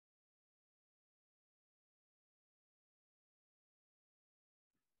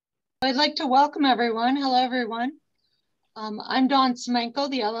I'd like to welcome everyone. Hello, everyone. I'm Dawn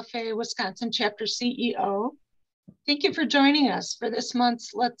Semenko, the LFA Wisconsin Chapter CEO. Thank you for joining us for this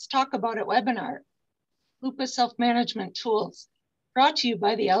month's Let's Talk About It webinar, Lupus Self-Management Tools, brought to you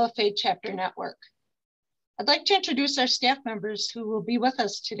by the LFA Chapter Network. I'd like to introduce our staff members who will be with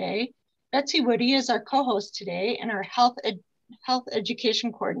us today. Betsy Woody is our co-host today and our Health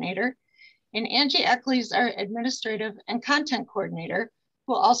Education Coordinator, and Angie Eckley is our Administrative and Content Coordinator,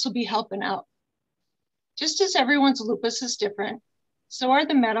 will also be helping out. Just as everyone's lupus is different, so are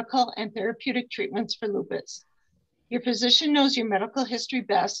the medical and therapeutic treatments for lupus. Your physician knows your medical history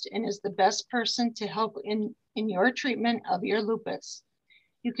best and is the best person to help in your treatment of your lupus.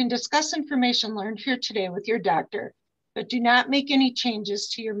 You can discuss information learned here today with your doctor, but do not make any changes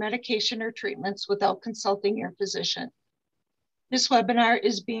to your medication or treatments without consulting your physician. This webinar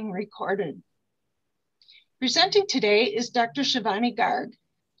is being recorded. Presenting today is Dr. Shivani Garg,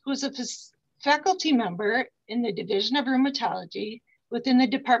 who is a faculty member in the Division of Rheumatology within the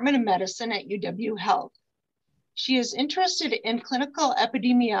Department of Medicine at UW Health. She is interested in clinical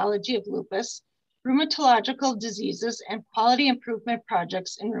epidemiology of lupus, rheumatological diseases, and quality improvement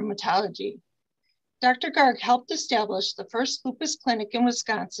projects in rheumatology. Dr. Garg helped establish the first lupus clinic in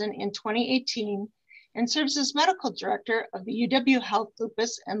Wisconsin in 2018 and serves as medical director of the UW Health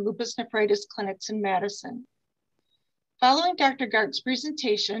Lupus and Lupus Nephritis clinics in Madison. Following Dr. Garg's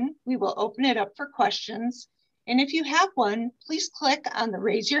presentation, we will open it up for questions. And if you have one, please click on the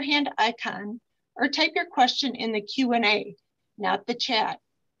raise your hand icon or type your question in the Q&A, not the chat,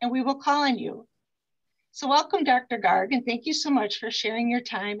 and we will call on you. So welcome, Dr. Garg, and thank you so much for sharing your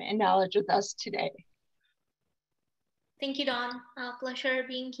time and knowledge with us today. Thank you, Dawn. Pleasure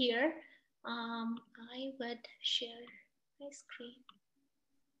being here. I would share my screen.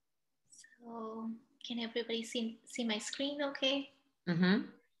 So can everybody see my screen okay? Mm-hmm.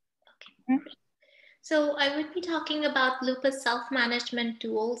 Okay. So I would be talking about lupus self-management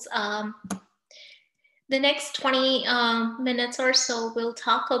tools. The next 20 minutes or so, we'll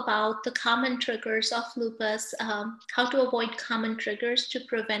talk about the common triggers of lupus, how to avoid common triggers to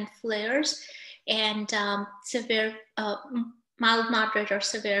prevent flares and severe, mild, moderate, or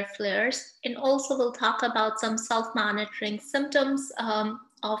severe flares. And also we'll talk about some self-monitoring symptoms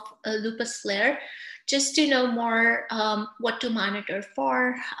of a lupus flare, just to know more what to monitor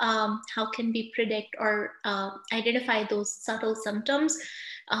for, how can we predict or identify those subtle symptoms,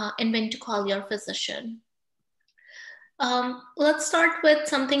 and when to call your physician. Let's start with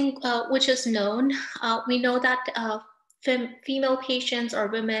something which is known. We know that female patients or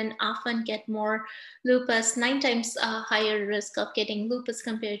women often get more lupus, 9 times higher risk of getting lupus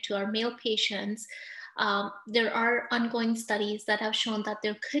compared to our male patients. There are ongoing studies that have shown that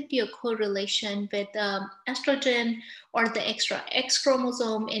there could be a correlation with estrogen or the extra X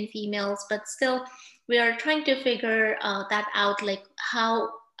chromosome in females, but still we are trying to figure that out, like how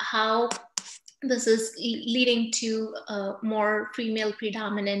this is leading to a more female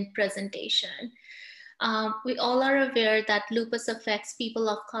predominant presentation. We all are aware that lupus affects people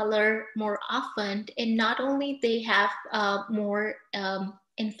of color more often, and not only they have more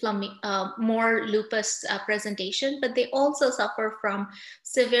lupus presentation, but they also suffer from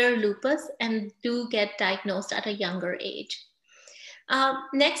severe lupus and do get diagnosed at a younger age.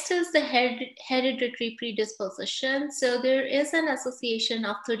 Next is the hereditary predisposition. So there is an association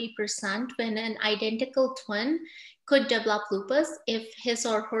of 30% when an identical twin could develop lupus if his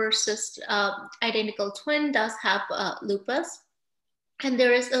or her identical twin does have lupus. And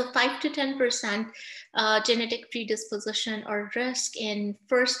there is a 5 to 10% genetic predisposition or risk in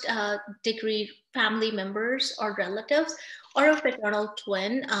first degree family members or relatives or a fraternal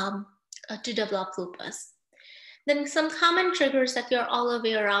twin to develop lupus. Then some common triggers that you're all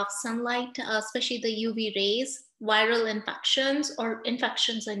aware of: sunlight, especially the UV rays, viral infections or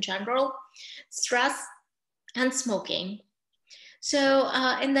infections in general, stress, and smoking. So,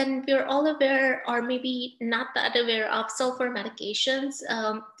 and then we're all aware, or maybe not that aware, of sulfur medications.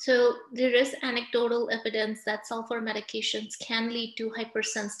 So there is anecdotal evidence that sulfur medications can lead to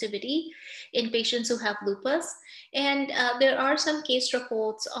hypersensitivity in patients who have lupus. And there are some case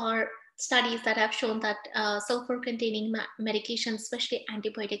reports or studies that have shown that sulfur-containing medications, especially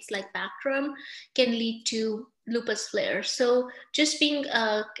antibiotics like Bactrim, can lead to lupus flares. So just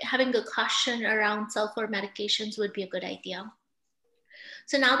having a caution around sulfur medications would be a good idea.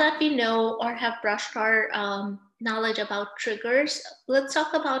 So now that we know or have brushed our knowledge about triggers, let's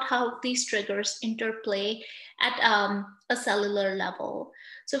talk about how these triggers interplay at a cellular level.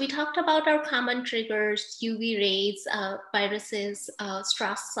 So we talked about our common triggers: UV rays, viruses,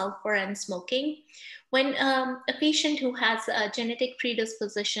 stress, sulfur, and smoking. When a patient who has a genetic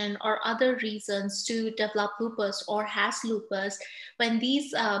predisposition or other reasons to develop lupus or has lupus, when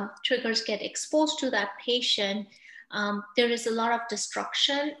these triggers get exposed to that patient, there is a lot of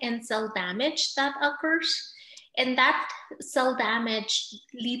destruction and cell damage that occurs. And that cell damage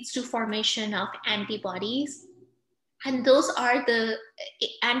leads to formation of antibodies. And those are the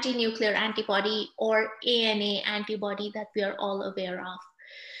anti-nuclear antibody or ANA antibody that we are all aware of.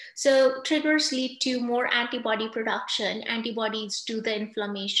 So triggers lead to more antibody production. Antibodies do the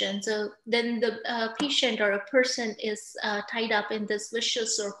inflammation. So then the patient or a person is tied up in this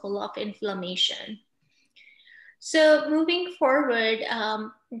vicious circle of inflammation. So moving forward,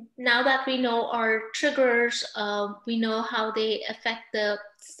 now that we know our triggers, we know how they affect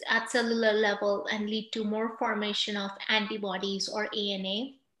at cellular level and lead to more formation of antibodies or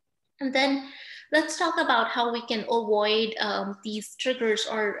ANA. And then let's talk about how we can avoid these triggers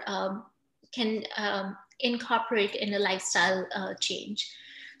or can incorporate in a lifestyle change.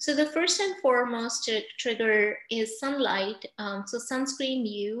 So the first and foremost trigger is sunlight. So sunscreen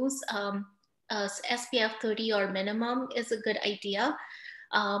use, SPF 30 or minimum is a good idea.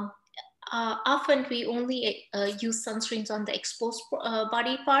 Often we only use sunscreens on the exposed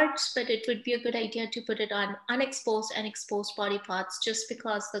body parts, but it would be a good idea to put it on unexposed and exposed body parts, just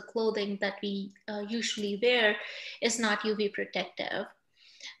because the clothing that we usually wear is not UV protective.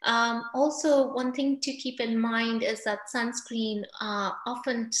 Also, one thing to keep in mind is that sunscreen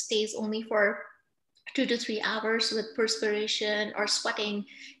often stays only for 2 to 3 hours. With perspiration or sweating,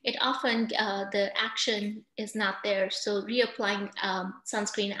 it often, the action is not there. So reapplying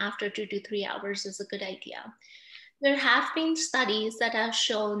sunscreen after 2 to 3 hours is a good idea. There have been studies that have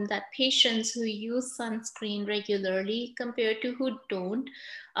shown that patients who use sunscreen regularly compared to who don't,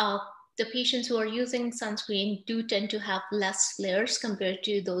 the patients who are using sunscreen do tend to have less flares compared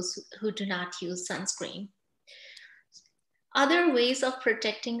to those who do not use sunscreen. Other ways of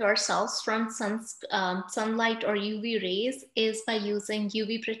protecting ourselves from sunlight or UV rays is by using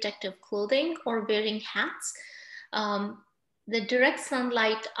UV protective clothing or wearing hats. The direct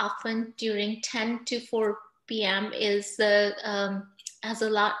sunlight, often during 10 to 4 p.m., is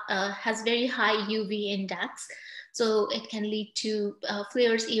has very high UV index, so it can lead to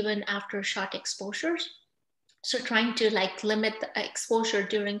flares even after short exposures. So trying to limit the exposure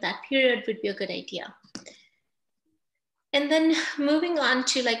during that period would be a good idea. And then moving on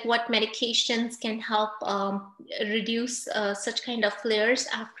to what medications can help reduce such kind of flares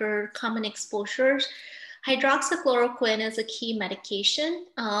after common exposures. Hydroxychloroquine is a key medication.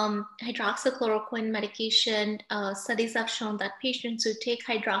 Hydroxychloroquine medication, studies have shown that patients who take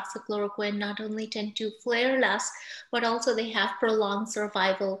hydroxychloroquine not only tend to flare less, but also they have prolonged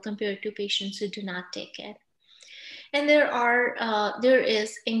survival compared to patients who do not take it. And there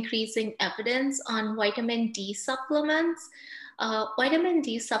is increasing evidence on vitamin D supplements. Vitamin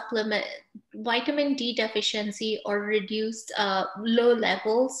D deficiency or reduced low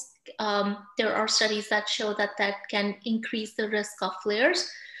levels. There are studies that show that can increase the risk of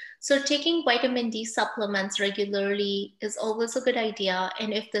flares. So taking vitamin D supplements regularly is always a good idea.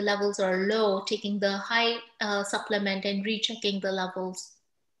 And if the levels are low, taking the high supplement and rechecking the levels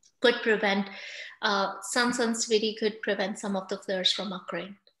could prevent sun sensitivity, could prevent some of the flares from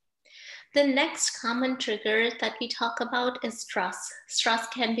occurring. The next common trigger that we talk about is stress. Stress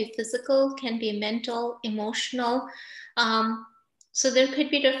can be physical, can be mental, emotional. So there could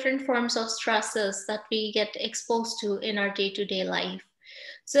be different forms of stresses that we get exposed to in our day-to-day life.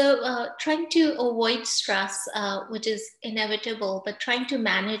 So trying to avoid stress, which is inevitable, but trying to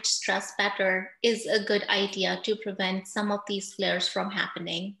manage stress better is a good idea to prevent some of these flares from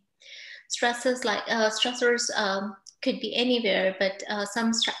happening. Stressors could be anywhere, but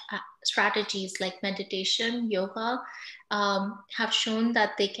some strategies like meditation, yoga, have shown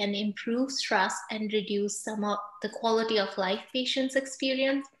that they can improve stress and reduce some of the quality of life patients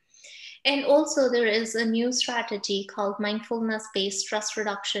experience. And also there is a new strategy called mindfulness-based stress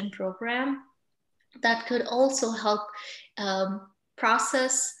reduction program that could also help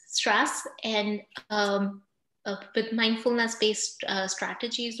process stress and with mindfulness-based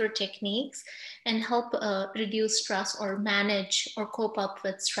strategies or techniques and help reduce stress or manage or cope up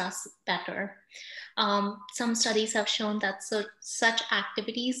with stress better. Some studies have shown that such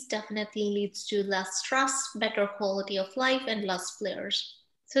activities definitely leads to less stress, better quality of life, and less flares.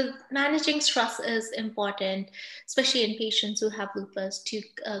 So managing stress is important, especially in patients who have lupus, to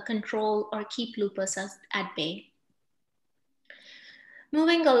control or keep lupus at bay.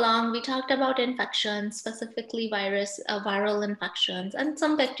 Moving along, we talked about infections, specifically viral infections, and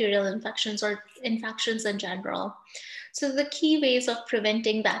some bacterial infections or infections in general. So the key ways of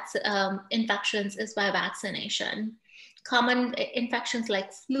preventing infections is by vaccination. Common infections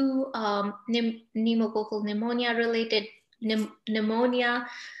like flu, pneumococcal pneumonia related pneumonia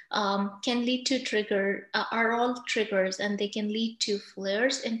can lead to are all triggers, and they can lead to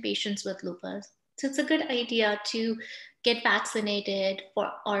flares in patients with lupus. So it's a good idea to get vaccinated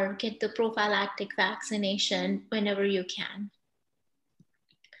or get the prophylactic vaccination whenever you can.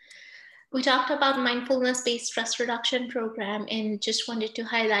 We talked about mindfulness-based stress reduction program, and just wanted to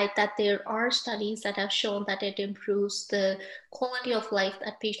highlight that there are studies that have shown that it improves the quality of life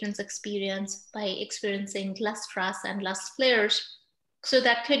that patients experience by experiencing less stress and less flares. So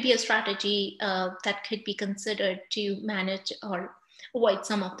that could be a strategy that could be considered to manage or avoid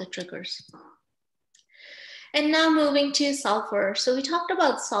some of the triggers. And now moving to sulfur. So we talked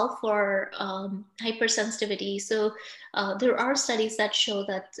about sulfur hypersensitivity. So there are studies that show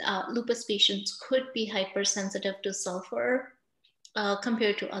that lupus patients could be hypersensitive to sulfur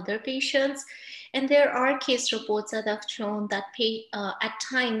compared to other patients. And there are case reports that have shown that at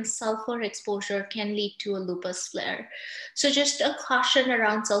times sulfur exposure can lead to a lupus flare. So just a caution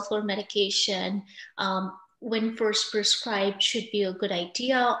around sulfur medication when first prescribed should be a good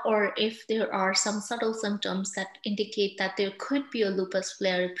idea, or if there are some subtle symptoms that indicate that there could be a lupus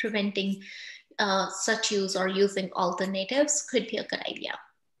flare, preventing such use or using alternatives could be a good idea.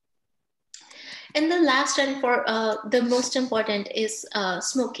 And the last and for the most important is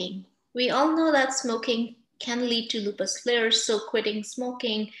smoking. We all know that smoking can lead to lupus flares, so quitting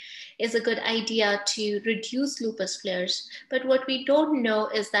smoking is a good idea to reduce lupus flares. But what we don't know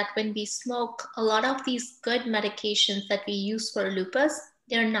is that when we smoke, a lot of these good medications that we use for lupus,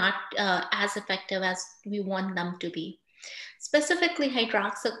 they're not as effective as we want them to be. Specifically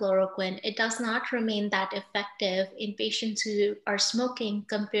hydroxychloroquine, it does not remain that effective in patients who are smoking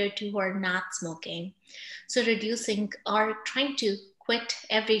compared to who are not smoking. So reducing or trying to quit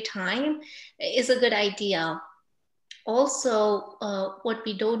every time is a good idea. Also, what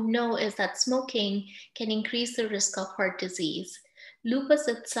we don't know is that smoking can increase the risk of heart disease. Lupus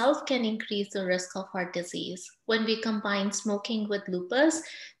itself can increase the risk of heart disease. When we combine smoking with lupus,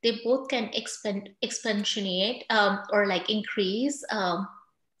 they both can exponentiate or like increase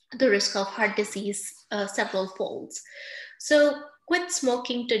the risk of heart disease several folds. So quit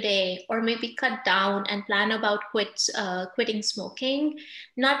smoking today, or maybe cut down and plan about quitting smoking,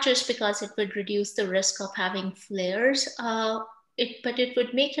 not just because it would reduce the risk of having flares, but it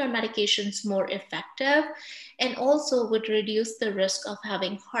would make your medications more effective and also would reduce the risk of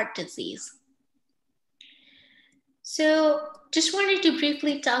having heart disease. So just wanted to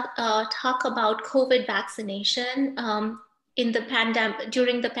briefly talk about COVID vaccination. During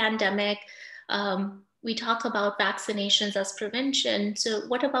the pandemic, we talk about vaccinations as prevention. So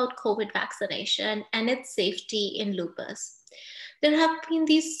what about COVID vaccination and its safety in lupus? There have been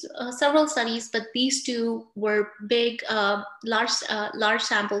these several studies, but these two were big, large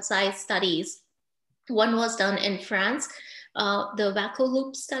sample size studies. One was done in France, the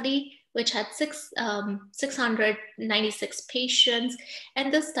VACO-LUP study, which had 696 patients.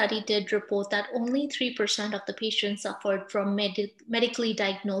 And the study did report that only 3% of the patients suffered from medically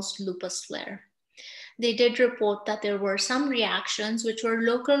diagnosed lupus flare. They did report that there were some reactions, which were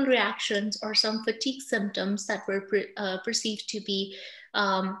local reactions or some fatigue symptoms that were perceived to be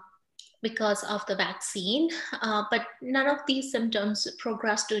because of the vaccine, but none of these symptoms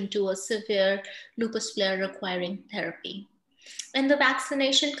progressed into a severe lupus flare requiring therapy. And the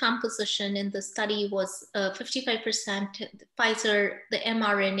vaccination composition in the study was 55% Pfizer, the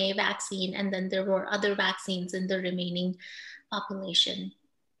mRNA vaccine, and then there were other vaccines in the remaining population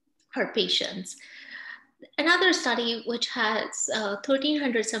or patients. Another study, which has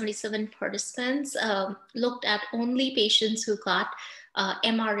 1,377 participants, looked at only patients who got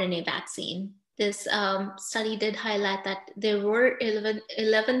mRNA vaccine. This study did highlight that there were 11%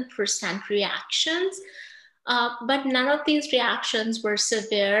 reactions, but none of these reactions were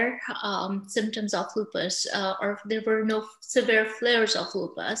severe symptoms of lupus, or there were no severe flares of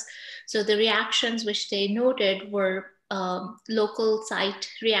lupus. So the reactions which they noted were local site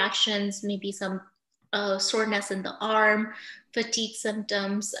reactions, maybe some soreness in the arm, fatigue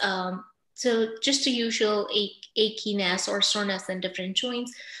symptoms, so just the usual achiness or soreness in different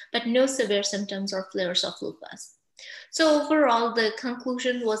joints, but no severe symptoms or flares of lupus. So overall, the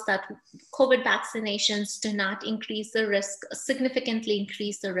conclusion was that COVID vaccinations do not significantly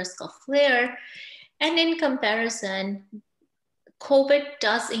increase the risk of flare. And in comparison, COVID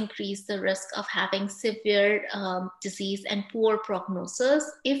does increase the risk of having severe disease and poor prognosis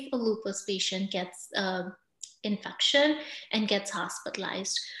if a lupus patient gets infection and gets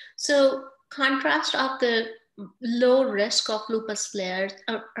hospitalized. So contrast of the low risk of lupus flares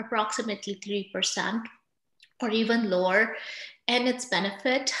are approximately 3% or even lower, and its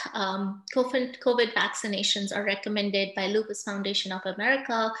benefit. COVID vaccinations are recommended by Lupus Foundation of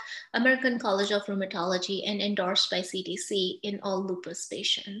America, American College of Rheumatology, and endorsed by CDC in all lupus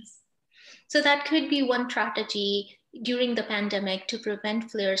patients. So that could be one strategy during the pandemic to prevent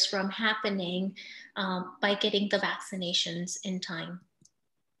flares from happening by getting the vaccinations in time.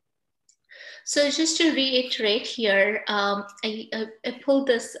 So just to reiterate here, I pulled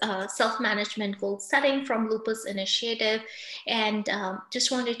this self-management goal setting from Lupus Initiative, and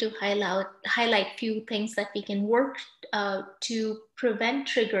just wanted to highlight few things that we can work to prevent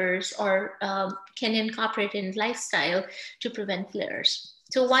triggers or can incorporate in lifestyle to prevent flares.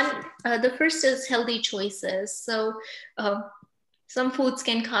 So the first is healthy choices. So some foods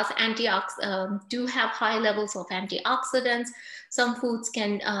can cause do have high levels of antioxidants. Some foods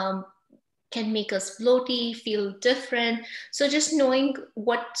can make us bloaty, feel different. So just knowing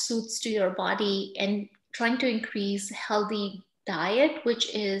what suits to your body and trying to increase healthy diet,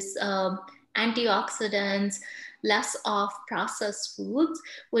 which is antioxidants, less of processed foods,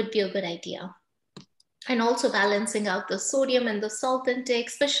 would be a good idea. And also balancing out the sodium and the salt intake,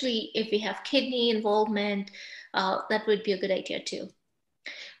 especially if we have kidney involvement, that would be a good idea too.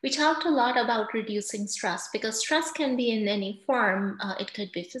 We talked a lot about reducing stress because stress can be in any form. It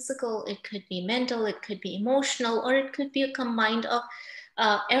could be physical, it could be mental, it could be emotional, or it could be a combined of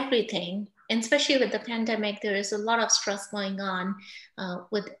everything. And especially with the pandemic, there is a lot of stress going on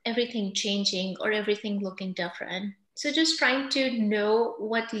with everything changing or everything looking different. So just trying to know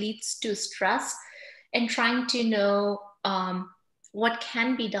what leads to stress and trying to know what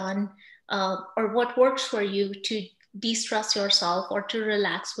can be done or what works for you to de-stress yourself or to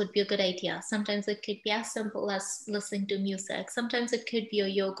relax would be a good idea. Sometimes it could be as simple as listening to music. Sometimes it could be a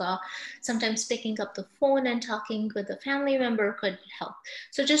yoga. Sometimes picking up the phone and talking with a family member could help.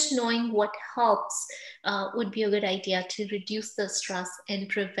 So just knowing what helps would be a good idea to reduce the stress and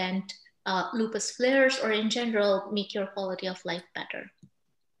prevent lupus flares, or in general, make your quality of life better.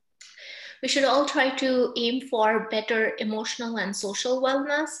 We should all try to aim for better emotional and social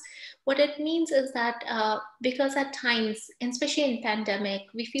wellness. What it means is that because at times, especially in pandemic,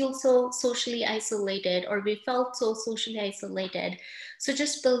 we feel so socially isolated, or we felt so socially isolated. So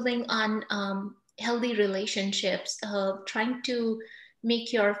just building on healthy relationships, trying to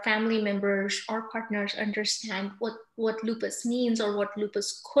make your family members or partners understand what lupus means or what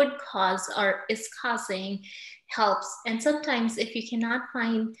lupus could cause or is causing helps. And sometimes if you cannot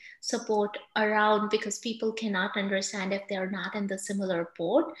find support around because people cannot understand if they're not in the similar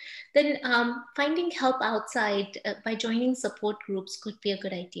boat, then finding help outside by joining support groups could be a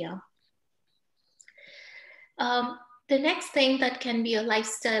good idea. The next thing that can be a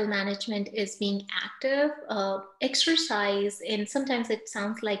lifestyle management is being active, exercise, and sometimes it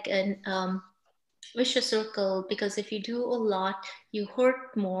sounds like an vicious circle, because if you do a lot, you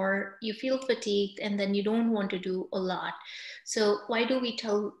hurt more, you feel fatigued, and then you don't want to do a lot. So why do we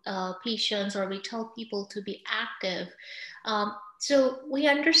tell patients or we tell people to be active? So we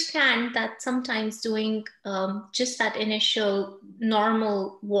understand that sometimes doing just that initial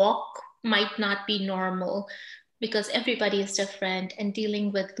normal walk might not be normal, because everybody is different, and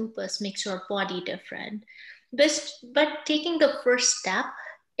dealing with lupus makes your body different. But taking the first step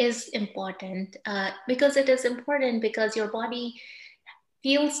is important, because it is important because your body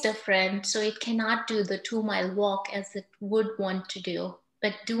feels different, so it cannot do the 2-mile walk as it would want to do.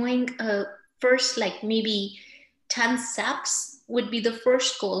 But doing first, like maybe 10 steps would be the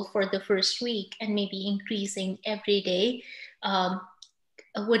first goal for the first week, and maybe increasing every day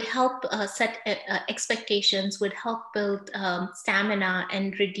would help set expectations, would help build stamina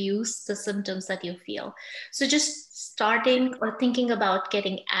and reduce the symptoms that you feel. So just starting or thinking about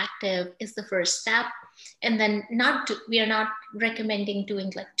getting active is the first step. And then we are not recommending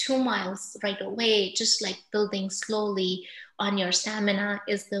doing like 2 miles right away, just like building slowly on your stamina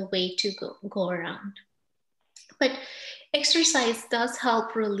is the way to go around. But exercise does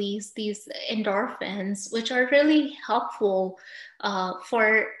help release these endorphins, which are really helpful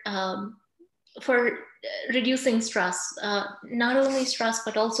for reducing stress, not only stress,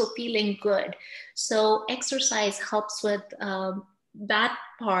 but also feeling good. So exercise helps with that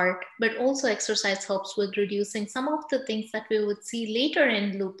part, but also exercise helps with reducing some of the things that we would see later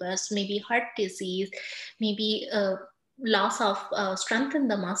in lupus, maybe heart disease, maybe loss of strength in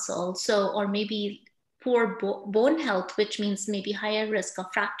the muscle, or maybe poor bone health, which means maybe higher risk of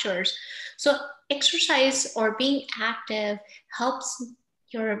fractures. So exercise or being active helps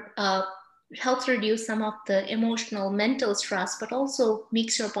your helps reduce some of the emotional, mental stress, but also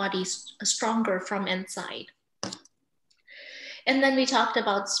makes your body stronger from inside. And then we talked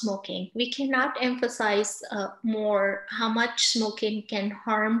about smoking. We cannot emphasize more how much smoking can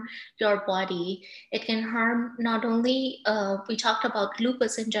harm your body. It can harm not only, we talked about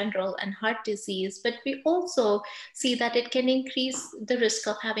lupus in general and heart disease, but we also see that it can increase the risk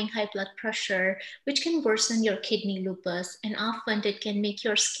of having high blood pressure, which can worsen your kidney lupus. And often it can make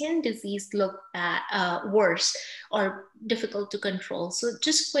your skin disease look worse or difficult to control. So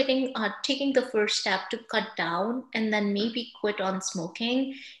just quitting, taking the first step to cut down and then maybe quit on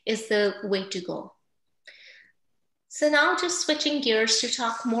smoking is the way to go. So now just switching gears to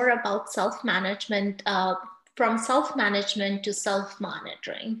talk more about self-management, from self-management to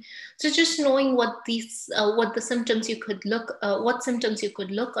self-monitoring. So just knowing what the symptoms you could look, what symptoms you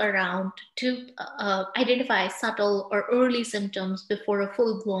could look around to identify subtle or early symptoms before a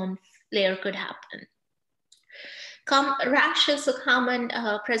full-blown flare could happen. Rash is a common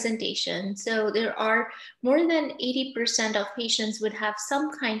presentation. So there are more than 80% of patients would have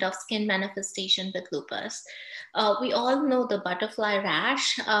some kind of skin manifestation with lupus. We all know the butterfly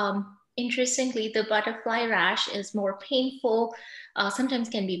rash. Interestingly, the butterfly rash is more painful, sometimes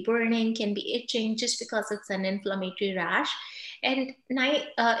can be burning, can be itching, just because it's an inflammatory rash. And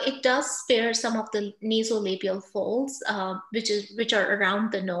it does spare some of the nasolabial folds, which are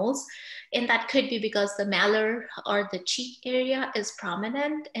around the nose. And that could be because the malar or the cheek area is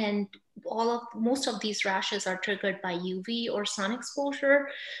prominent, and most of these rashes are triggered by UV or sun exposure.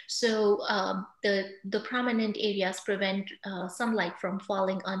 So the prominent areas prevent sunlight from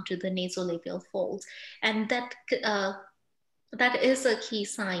falling onto the nasolabial folds. And that is a key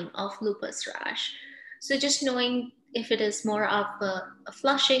sign of lupus rash. So just knowing if it is more of a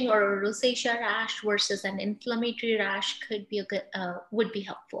flushing or a rosacea rash versus an inflammatory rash would be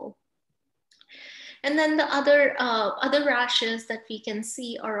helpful. And then the other rashes that we can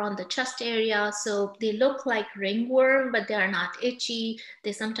see are on the chest area. So they look like ringworm, but they are not itchy.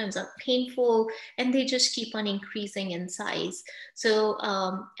 They sometimes are painful, and they just keep on increasing in size. So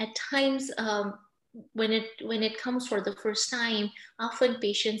at times, when it comes for the first time, often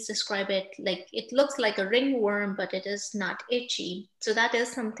patients describe it like it looks like a ringworm, but it is not itchy. So that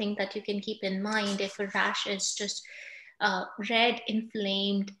is something that you can keep in mind if a rash is just red,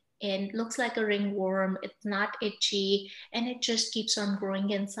 inflamed, and looks like a ringworm. It's not itchy, and it just keeps on growing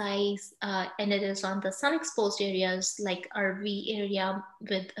in size. And it is on the sun exposed areas like our V area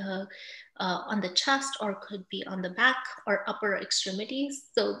with on the chest, or could be on the back or upper extremities.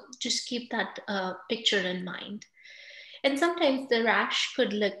 So just keep that picture in mind. And sometimes the rash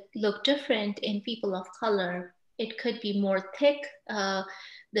could look different in people of color. It could be more thick,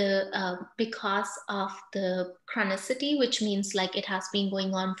 because of the chronicity, which means like it has been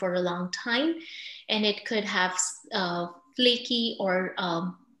going on for a long time, and it could have flaky, or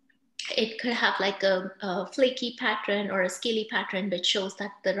it could have like a flaky pattern or a scaly pattern, which shows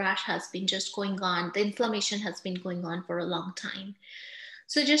that the rash has been just going on, the inflammation has been going on for a long time.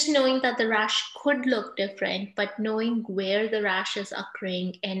 So just knowing that the rash could look different, but knowing where the rash is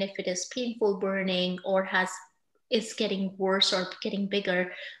occurring, and if it is painful, burning, or is getting worse or getting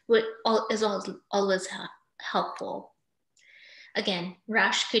bigger, is always helpful. Again,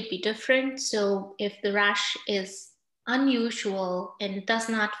 rash could be different. So if the rash is unusual and does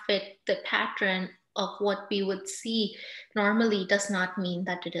not fit the pattern of what we would see normally, does not mean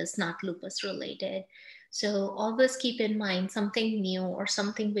that it is not lupus related. So always keep in mind something new or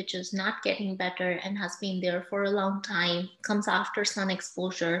something which is not getting better and has been there for a long time, comes after sun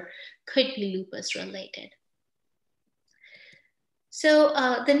exposure, could be lupus related. So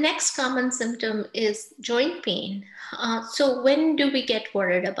the next common symptom is joint pain. So when do we get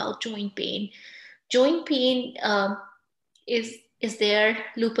worried about joint pain? Joint pain is there.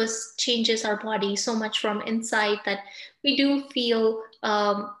 Lupus changes our body so much from inside that we do feel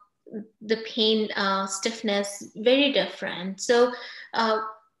the pain, stiffness, very different. So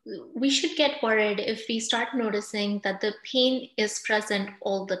we should get worried if we start noticing that the pain is present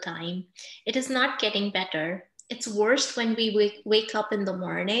all the time. It is not getting better. It's worse when we wake up in the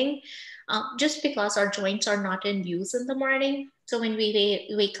morning, just because our joints are not in use in the morning. So when we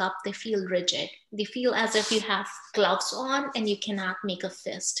wake up, they feel rigid. They feel as if you have gloves on and you cannot make a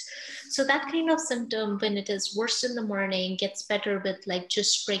fist. So that kind of symptom, when it is worse in the morning, gets better with like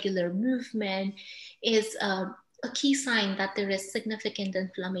just regular movement, is a key sign that there is significant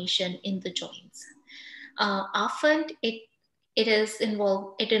inflammation in the joints. Often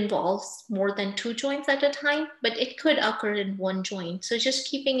it involves more than 2 joints at a time, but it could occur in 1 joint. So just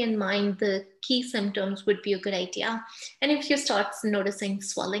keeping in mind the key symptoms would be a good idea. And if you start noticing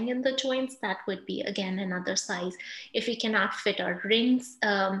swelling in the joints, that would be again another size. If we cannot fit our rings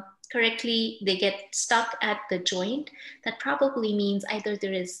correctly, they get stuck at the joint, that probably means either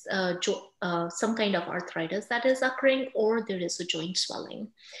there is some kind of arthritis that is occurring, or there is a joint swelling,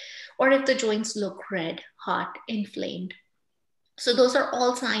 or if the joints look red, hot, inflamed. So those are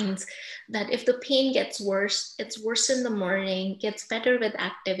all signs that if the pain gets worse, it's worse in the morning, gets better with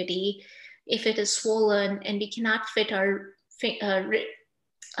activity. If it is swollen and we cannot fit our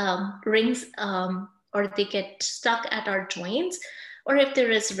rings or they get stuck at our joints, or if there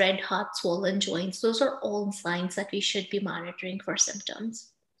is red, hot, swollen joints, those are all signs that we should be monitoring for symptoms.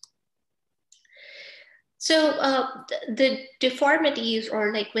 So the deformities,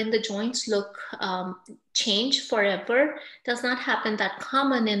 or like when the joints look change forever, does not happen that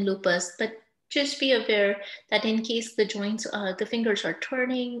common in lupus, but just be aware that in case the joints, the fingers are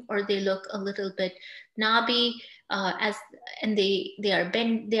turning or they look a little bit knobby, and they are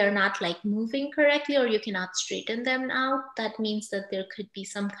bent, they are not like moving correctly, or you cannot straighten them out, that means that there could be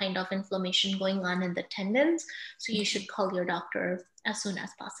some kind of inflammation going on in the tendons. So you should call your doctor as soon as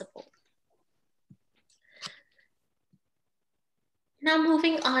possible. Now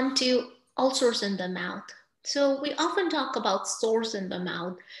moving on to ulcers in the mouth. So we often talk about sores in the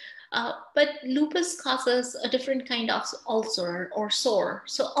mouth, but lupus causes a different kind of ulcer or sore.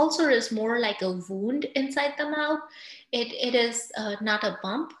 So ulcer is more like a wound inside the mouth. It is not a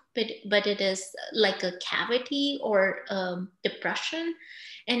bump, but it is like a cavity or depression.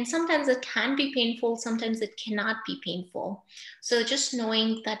 And sometimes it can be painful, sometimes it cannot be painful. So just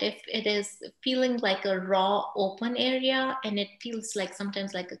knowing that if it is feeling like a raw open area and it feels like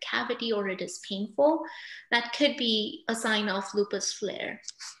sometimes like a cavity, or it is painful, that could be a sign of lupus flare.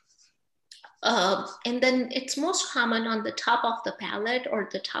 And then it's most common on the top of the palate or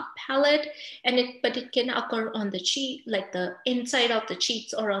the top palate, but it can occur on the cheek, like the inside of the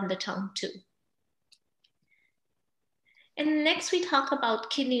cheeks, or on the tongue too. And next we talk about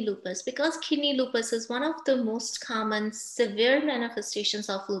kidney lupus, because kidney lupus is one of the most common severe manifestations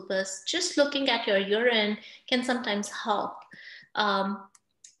of lupus. Just looking at your urine can sometimes help.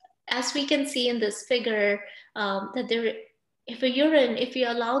 As we can see in this figure, if you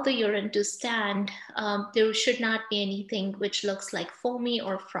allow the urine to stand, there should not be anything which looks like foamy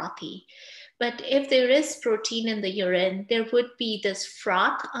or frothy. But if there is protein in the urine, there would be this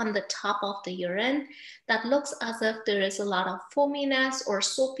froth on the top of the urine that looks as if there is a lot of foaminess or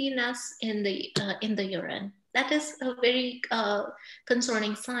soapiness in the urine. That is a very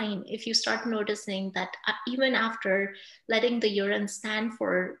concerning sign. If you start noticing that even after letting the urine stand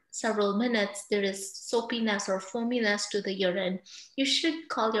for several minutes, there is soapiness or foaminess to the urine, you should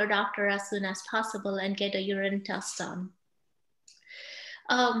call your doctor as soon as possible and get a urine test done.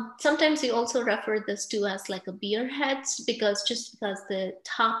 Sometimes we also refer this to as like a beer heads, because the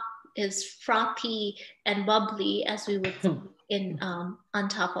top is frothy and bubbly, as we would see in on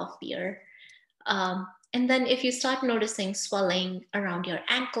top of beer. And then if you start noticing swelling around your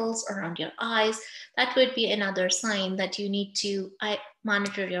ankles, around your eyes, that would be another sign that you need to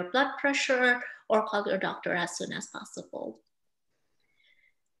monitor your blood pressure or call your doctor as soon as possible.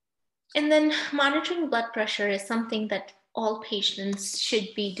 And then monitoring blood pressure is something that all patients should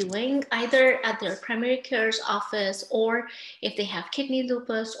be doing, either at their primary care's office, or if they have kidney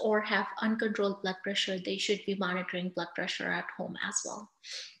lupus or have uncontrolled blood pressure, they should be monitoring blood pressure at home as well.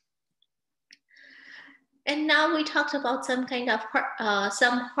 And now we talked about some kind of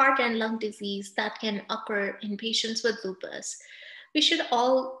some heart and lung disease that can occur in patients with lupus. We should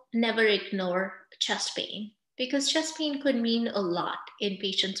all never ignore chest pain, because chest pain could mean a lot in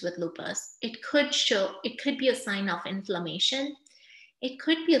patients with lupus. It could be a sign of inflammation. It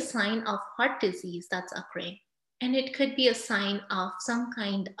could be a sign of heart disease that's occurring. And it could be a sign of some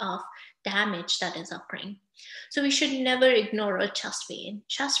kind of damage that is occurring. So we should never ignore a chest pain.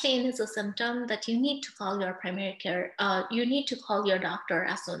 Chest pain is a symptom that you need to call your primary care, you need to call your doctor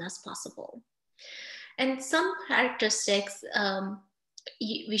as soon as possible. And some characteristics,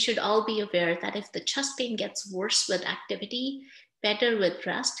 we should all be aware that if the chest pain gets worse with activity, better with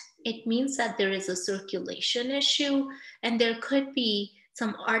rest, it means that there is a circulation issue, and there could be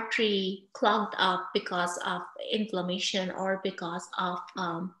some artery clogged up because of inflammation or because of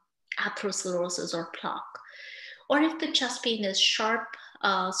atherosclerosis or plaque. Or if the chest pain is sharp,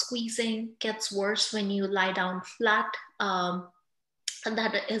 squeezing, gets worse when you lie down flat, and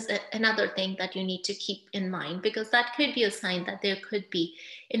that is another thing that you need to keep in mind, because that could be a sign that there could be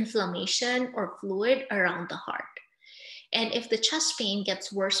inflammation or fluid around the heart. And if the chest pain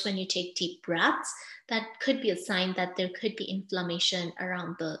gets worse when you take deep breaths, that could be a sign that there could be inflammation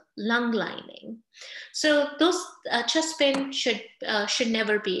around the lung lining. So those chest pain should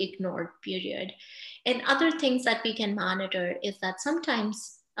never be ignored, period. And other things that we can monitor is that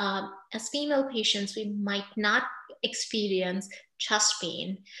sometimes as female patients, we might not experience chest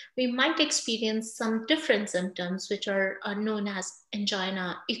pain. We might experience some different symptoms, which are known as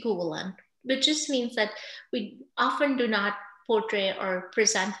angina equivalent, which just means that we often do not portray or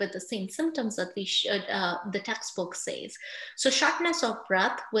present with the same symptoms that we should, the textbook says. So shortness of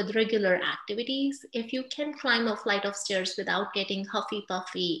breath with regular activities, if you can climb a flight of stairs without getting huffy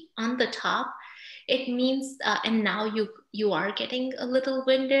puffy on the top, it means, and now you are getting a little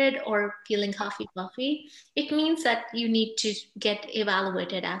winded or feeling huffy puffy, it means that you need to get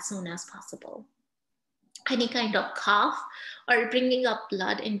evaluated as soon as possible. Any kind of cough or bringing up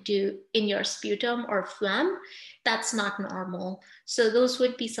blood in your sputum or phlegm, that's not normal. So those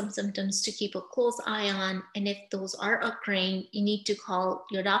would be some symptoms to keep a close eye on. And if those are occurring, you need to call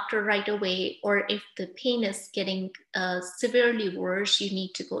your doctor right away. Or if the pain is getting severely worse, you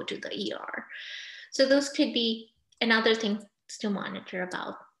need to go to the ER. So those could be another thing to monitor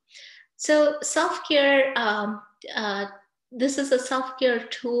about. So self-care, this is a self-care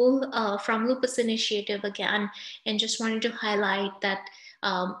tool from Lupus Initiative again, and just wanted to highlight that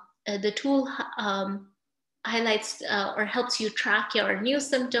the tool highlights or helps you track your new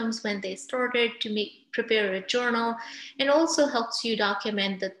symptoms when they started, to prepare a journal, and also helps you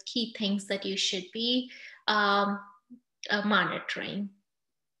document the key things that you should be monitoring.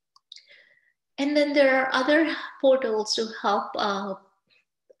 And then there are other portals to help other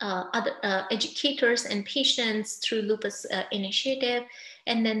educators and patients through Lupus Initiative.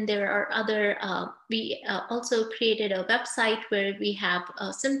 And then there are other, we also created a website where we have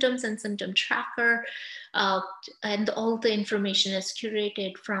symptoms and symptom tracker, and all the information is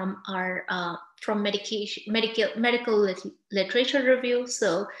curated from our from medical literature review.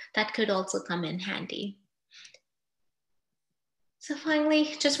 So that could also come in handy. So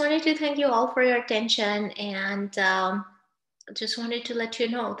finally, just wanted to thank you all for your attention, and just wanted to let you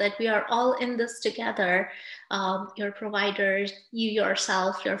know that we are all in this together, your providers, you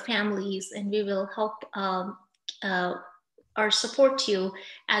yourself, your families, and we will help or support you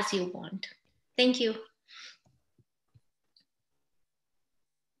as you want. Thank you.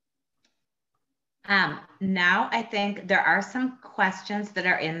 Now I think there are some questions that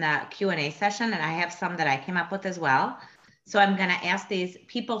are in the Q&A session, and I have some that I came up with as well. So I'm going to ask these.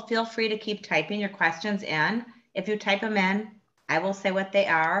 People, feel free to keep typing your questions in. If you type them in, I will say what they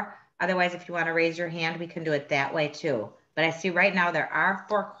are. Otherwise, if you want to raise your hand, we can do it that way too. But I see right now there are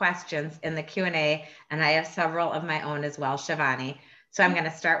 4 questions in the Q&A, and I have several of my own as well, Shivani. So I'm going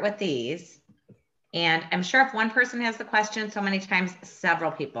to start with these. And I'm sure if one person has the question, so many times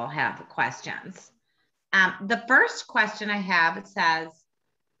several people have questions. The first question I have says,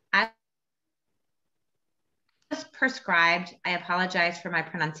 I was prescribed, I apologize for my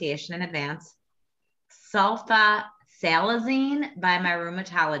pronunciation in advance, sulfasalazine by my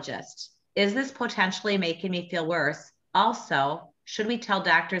rheumatologist. Is this potentially making me feel worse? Also, should we tell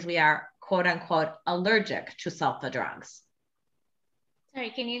doctors we are quote unquote allergic to sulfa drugs? Sorry,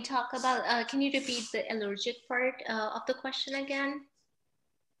 can you talk about, can you repeat the allergic part of the question again?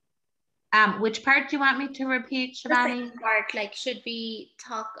 Which part do you want me to repeat, Shivani? The second part, like, should we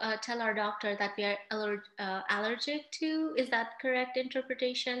tell our doctor that we are allergic to? Is that correct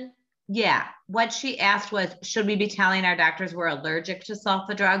interpretation? Yeah, what she asked was, should we be telling our doctors we're allergic to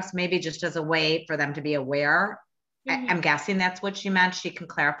sulfa drugs? Maybe just as a way for them to be aware. I'm guessing that's what she meant. She can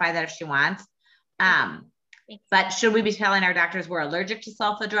clarify that if she wants. But should we be telling our doctors we're allergic to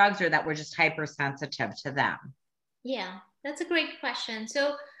sulfa drugs, or that we're just hypersensitive to them? Yeah, that's a great question.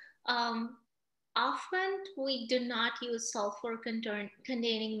 So often we do not use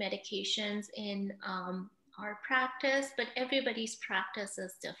sulfur-containing medications in our practice, but everybody's practice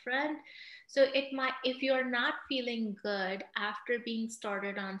is different. So it might, if you're not feeling good after being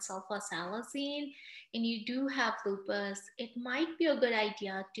started on sulfasalazine and you do have lupus, it might be a good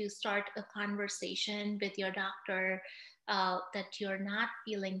idea to start a conversation with your doctor that you're not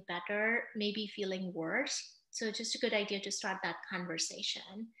feeling better, maybe feeling worse. So just a good idea to start that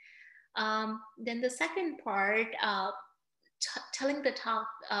conversation. Then the second part, telling the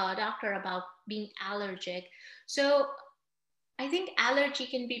doctor about being allergic. So I think allergy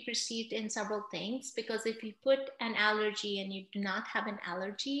can be perceived in several things, because if you put an allergy and you do not have an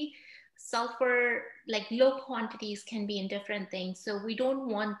allergy, sulfur, like low quantities can be in different things. So we don't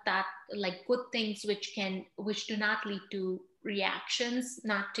want that, like good things which do not lead to reactions,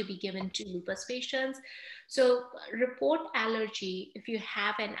 not to be given to lupus patients. So report allergy if you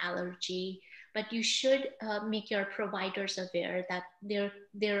have an allergy, but you should make your providers aware that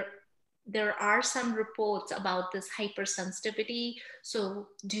there are some reports about this hypersensitivity. So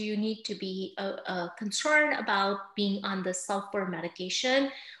do you need to be concerned about being on the sulfur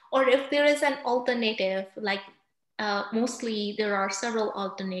medication? Or if there is an alternative, like mostly there are several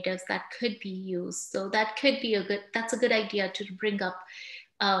alternatives that could be used. So that could be that's a good idea to bring up,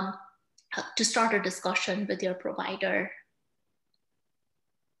 to start a discussion with your provider.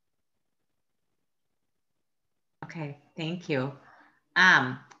 Okay, thank you.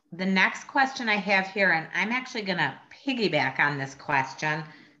 The next question I have here, and I'm actually going to piggyback on this question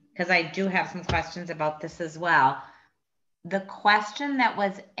because I do have some questions about this as well. The question that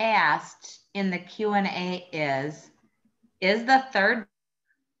was asked in the Q&A is the third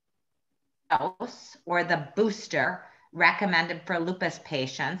dose or the booster recommended for lupus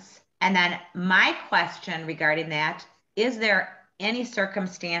patients? And then my question regarding that, is there any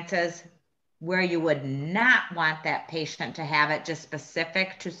circumstances where you would not want that patient to have it, just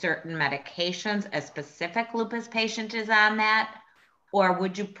specific to certain medications, a specific lupus patient is on that? Or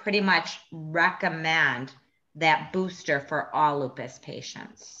would you pretty much recommend that booster for all lupus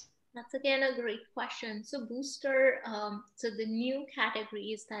patients? That's again a great question. So booster, so the new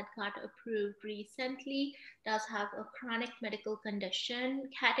categories that got approved recently does have a chronic medical condition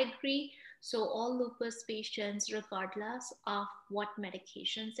category. So all lupus patients, regardless of what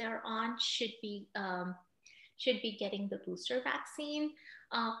medications they're on, should be getting the booster vaccine.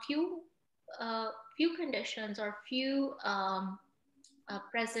 Few conditions or few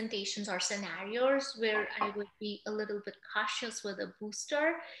presentations or scenarios where I would be a little bit cautious with a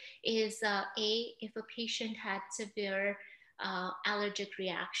booster is if a patient had severe allergic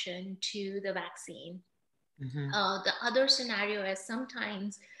reaction to the vaccine. Mm-hmm. The other scenario is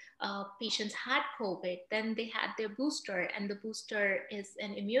sometimes patients had COVID, then they had their booster, and the booster is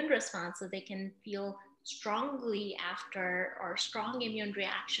an immune response, so they can feel strongly after or strong immune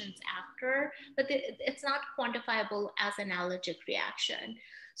reactions after, but it's not quantifiable as an allergic reaction.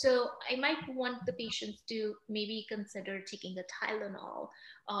 So I might want the patients to maybe consider taking a Tylenol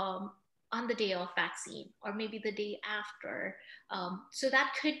on the day of vaccine or maybe the day after. So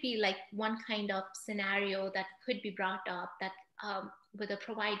that could be like one kind of scenario that could be brought up that with a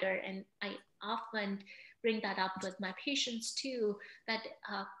provider, and I often bring that up with my patients too, that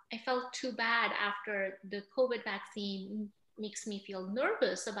I felt too bad after the COVID vaccine makes me feel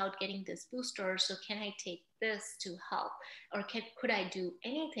nervous about getting this booster. So can I take this to help? Or could I do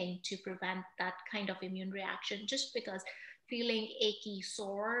anything to prevent that kind of immune reaction? Just because feeling achy,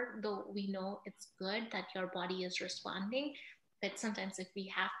 sore, though we know it's good that your body is responding, but sometimes if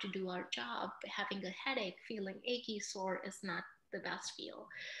we have to do our job, having a headache, feeling achy, sore is not the best feel.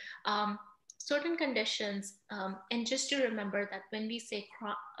 Certain conditions, and just to remember that when we say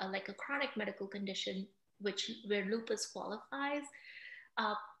like a chronic medical condition, where lupus qualifies,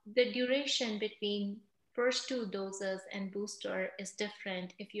 the duration between first 2 doses and booster is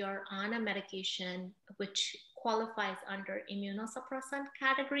different if you're on a medication which qualifies under immunosuppressant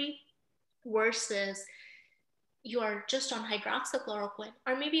category versus you're just on hydroxychloroquine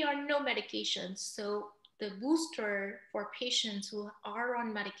or maybe on no medications. So the booster for patients who are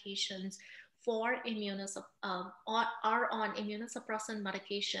on medications for are on immunosuppressant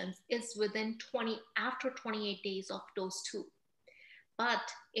medications is within after 28 days of dose 2. But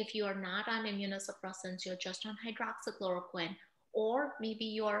if you are not on immunosuppressants, you're just on hydroxychloroquine, or maybe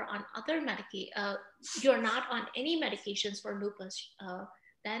you're on other you're not on any medications for lupus,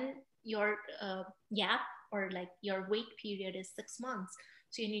 then your gap or like your wait period is 6 months.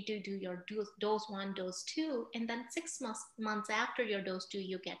 So you need to do your dose 1, dose 2, and then 6 months after your dose 2,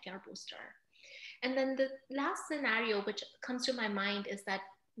 you get your booster. And then the last scenario which comes to my mind is that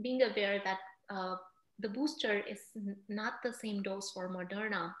being aware that the booster is not the same dose for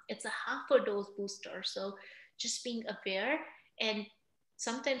Moderna. It's a half a dose booster. So just being aware and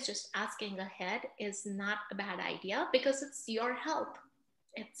sometimes just asking ahead is not a bad idea because it's your health.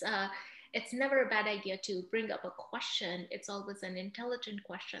 It's never a bad idea to bring up a question. It's always an intelligent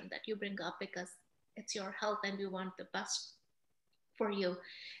question that you bring up because it's your health and we want the best for you.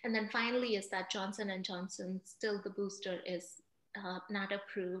 And then finally is that Johnson & Johnson, still the booster is not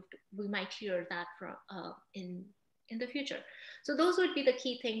approved. We might hear that from in the future. So those would be the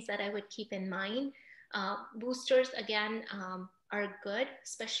key things that I would keep in mind. Boosters, again, are good,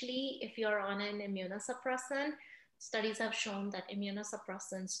 especially if you're on an immunosuppressant. studies have shown that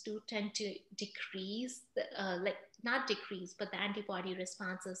immunosuppressants do tend to decrease, not decrease, but the antibody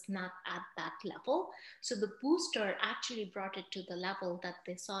response is not at that level. So the booster actually brought it to the level that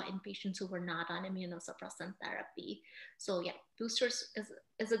they saw in patients who were not on immunosuppressant therapy. So yeah, boosters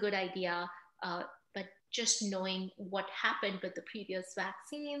is a good idea, but just knowing what happened with the previous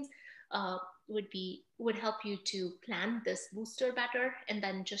vaccines would help you to plan this booster better, and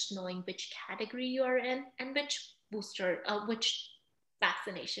then just knowing which category you're in and which which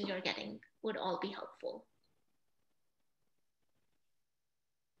vaccination you're getting would all be helpful.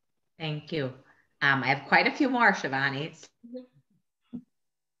 Thank you. I have quite a few more, Shivani.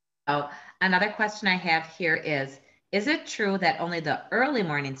 So another question I have here is it true that only the early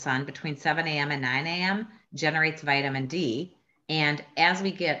morning sun between 7 a.m. and 9 a.m. generates vitamin D? And as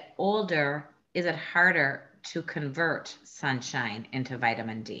we get older, is it harder to convert sunshine into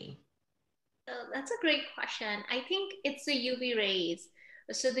vitamin D? That's a great question. I think it's the UV rays.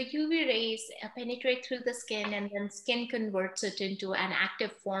 So the UV rays penetrate through the skin, and then skin converts it into an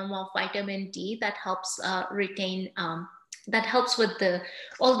active form of vitamin D that helps that helps with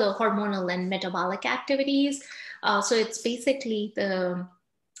all the hormonal and metabolic activities. So it's basically the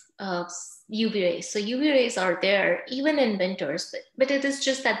UV rays. So UV rays are there even in winters, but it is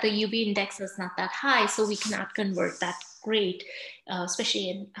just that the UV index is not that high, so we cannot convert that great, especially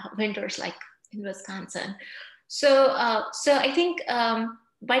in winters like in Wisconsin. So I think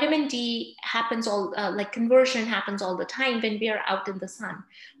vitamin D happens conversion happens all the time when we are out in the sun.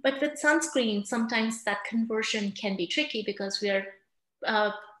 But with sunscreen, sometimes that conversion can be tricky because we are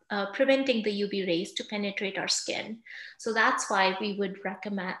preventing the UV rays to penetrate our skin. So that's why we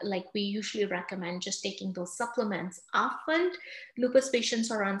usually recommend just taking those supplements. Often lupus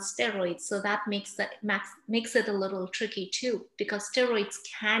patients are on steroids, so that makes it a little tricky too, because steroids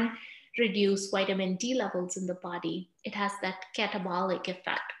can reduce vitamin D levels in the body. It has that catabolic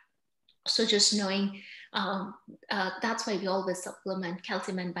effect. So just knowing, that's why we always supplement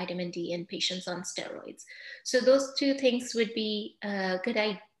calcium and vitamin D in patients on steroids. So those two things would be a good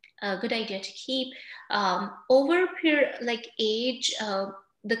idea to keep. Over age,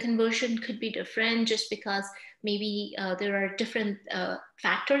 the conversion could be different just because maybe there are different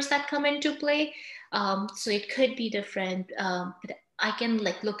factors that come into play. So it could be different. But I can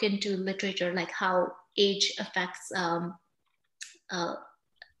look into literature, like how age affects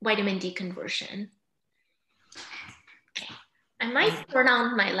vitamin D conversion. Okay. I might turn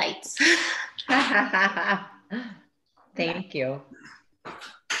on my lights. Thank you.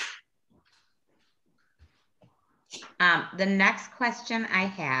 The next question I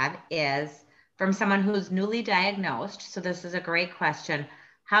had is from someone who's newly diagnosed. So this is a great question.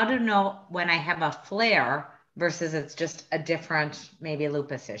 How to know when I have a flare versus it's just a different, maybe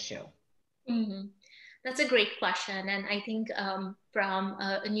lupus issue? Mm-hmm. That's a great question. And I think from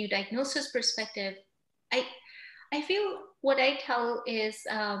a new diagnosis perspective, I feel what I tell is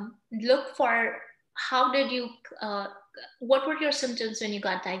look for what were your symptoms when you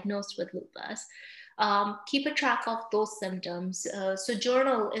got diagnosed with lupus? Keep a track of those symptoms. So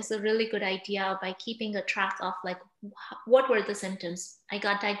journal is a really good idea by keeping a track of what were the symptoms. I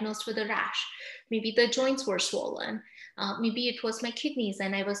got diagnosed with a rash. Maybe the joints were swollen. Maybe it was my kidneys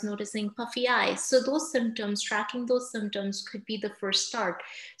and I was noticing puffy eyes. So those symptoms, tracking those symptoms could be the first start.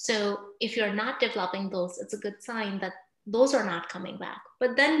 So if you're not developing those, it's a good sign that those are not coming back.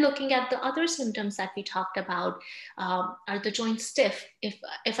 But then looking at the other symptoms that we talked about, are the joints stiff?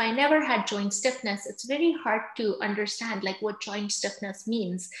 If I never had joint stiffness, it's very hard to understand what joint stiffness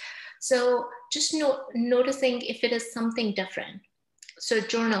means. So just noticing if it is something different. So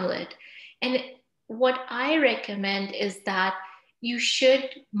journal it. And what I recommend is that you should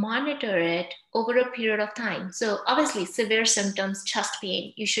monitor it over a period of time. So obviously severe symptoms, chest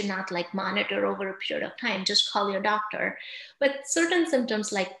pain, you should not monitor over a period of time, just call your doctor. But certain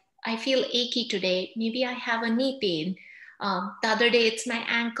symptoms like I feel achy today, maybe I have a knee pain, the other day it's my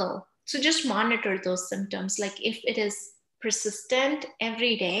ankle. So just monitor those symptoms. If it is persistent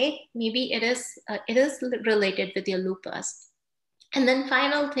every day, maybe it is related with your lupus. And then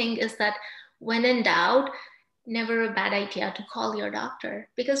final thing is that when in doubt, never a bad idea to call your doctor,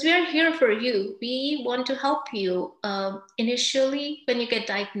 because we are here for you. We want to help you. Initially, when you get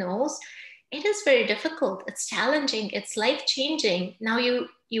diagnosed, it is very difficult. It's challenging. It's life-changing. Now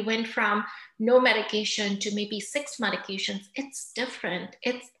you went from no medication to maybe 6 medications. It's different.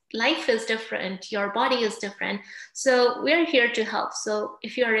 Life is different. Your body is different. So we're here to help. So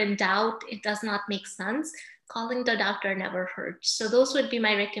if you're in doubt, it does not make sense, calling the doctor never hurts. So those would be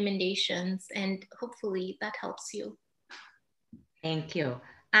my recommendations, and hopefully that helps you. Thank you.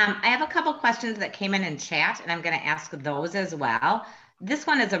 I have a couple questions that came in chat, and I'm going to ask those as well. This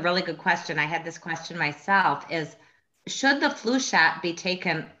one is a really good question. I had this question myself, is should the flu shot be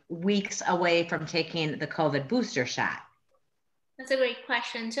taken weeks away from taking the COVID booster shot? That's a great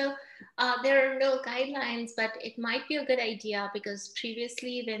question. So there are no guidelines, but it might be a good idea because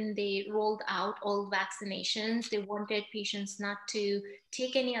previously when they rolled out all vaccinations, they wanted patients not to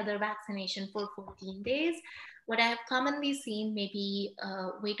take any other vaccination for 14 days. What I have commonly seen, maybe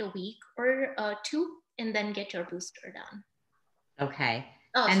wait a week or two and then get your booster done. Okay.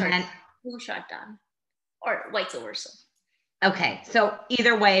 Oh, and sorry, then flu shot done, or vice versa. Okay, so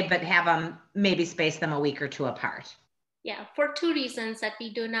either way, but have them maybe space them a week or two apart. Yeah, for two reasons that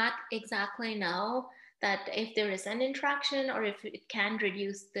we do not exactly know that if there is an interaction or if it can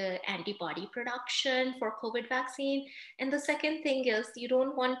reduce the antibody production for COVID vaccine. And the second thing is you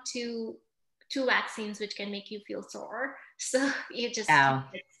don't want two vaccines which can make you feel sore. So you just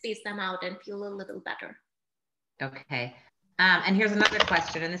space them out and feel a little better. Okay. And here's another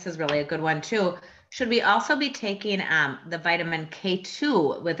question, and this is really a good one too. Should we also be taking the vitamin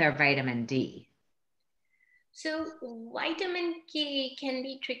K2 with our vitamin D? So vitamin K can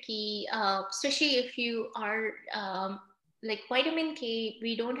be tricky, especially if you are like vitamin K,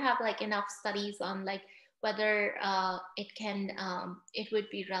 we don't have like enough studies on like whether it would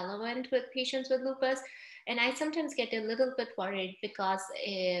be relevant with patients with lupus. And I sometimes get a little bit worried because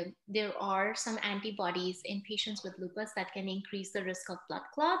there are some antibodies in patients with lupus that can increase the risk of blood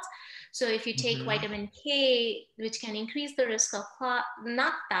clots. So if you take vitamin K, which can increase the risk of clot,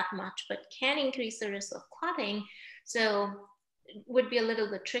 not that much, but can increase the risk of clotting, so would be a little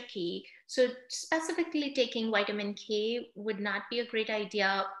bit tricky. So specifically taking vitamin K would not be a great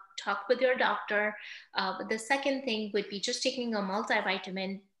idea. Talk with your doctor. But the second thing would be just taking a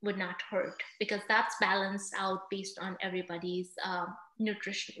multivitamin would not hurt because that's balanced out based on everybody's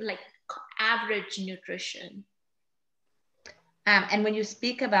nutrition, like average nutrition. And when you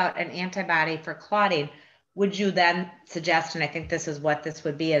speak about an antibody for clotting, would you then suggest, and I think this is what this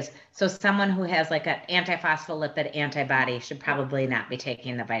would be, is so someone who has like an antiphospholipid antibody should probably not be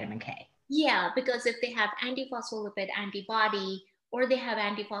taking the vitamin K? Yeah, because if they have antiphospholipid antibody or they have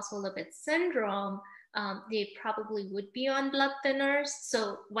antiphospholipid syndrome, they probably would be on blood thinners.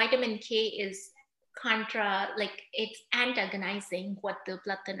 So vitamin K is like it's antagonizing what the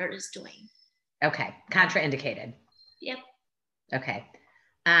blood thinner is doing. Okay, contraindicated. Yep. Okay.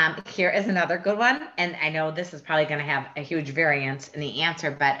 Here is another good one. And I know this is probably going to have a huge variance in the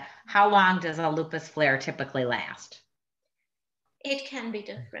answer, but how long does a lupus flare typically last? It can be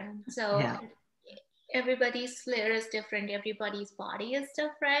different. So everybody's flare is different. Everybody's body is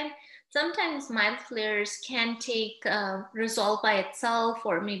different. Sometimes mild flares can take resolve by itself,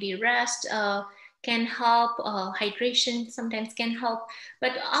 or maybe rest can help. Hydration sometimes can help.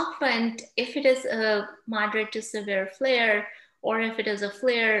 But often, if it is a moderate to severe flare, or if it is a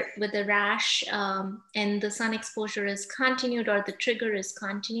flare with a rash and the sun exposure is continued or the trigger is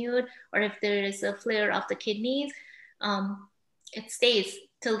continued, or if there is a flare of the kidneys, it stays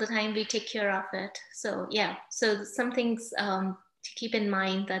till the time we take care of it. So yeah, so some things to keep in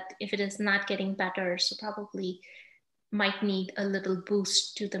mind that if it is not getting better, so probably might need a little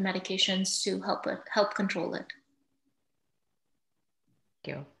boost to the medications to help control it.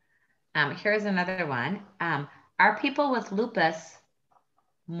 Thank you. Here's another one. Are people with lupus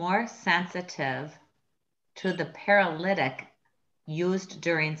more sensitive to the paralytic used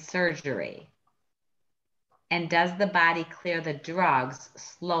during surgery? And does the body clear the drugs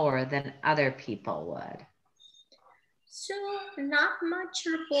slower than other people would? So not much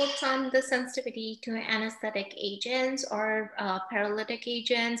reports on the sensitivity to anesthetic agents or paralytic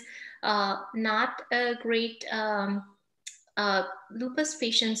agents. Not a great, lupus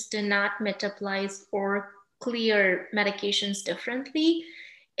patients do not metabolize or clear medications differently.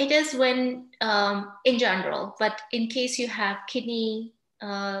 It is when, in general, but in case you have kidney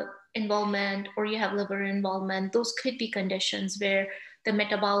involvement or you have liver involvement, those could be conditions where the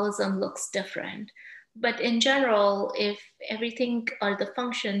metabolism looks different. But in general, if everything or the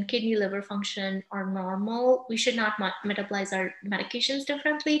function, kidney, liver function are normal, we should not metabolize our medications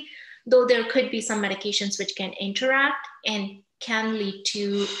differently, though there could be some medications which can interact and can lead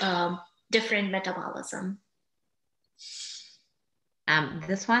to different metabolism.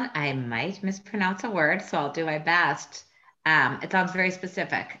 This one, I might mispronounce a word, so I'll do my best. It sounds very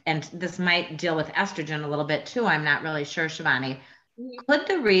specific, and this might deal with estrogen a little bit too. I'm not really sure, Shivani. Could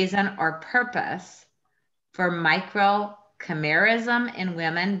the reason or purpose for microchimerism in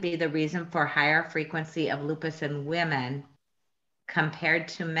women be the reason for higher frequency of lupus in women compared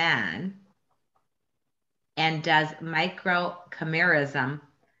to men? And does microchimerism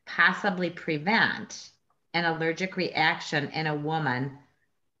possibly prevent an allergic reaction in a woman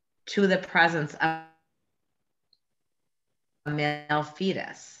to the presence of a male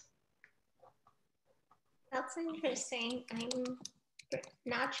fetus? That's interesting. I'm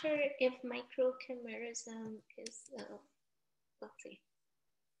not sure if microchimerism is, let's see.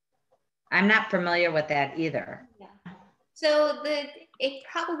 I'm not familiar with that either. Yeah. So it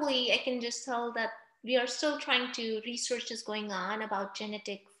probably, I can just tell that we are still trying to, research is going on about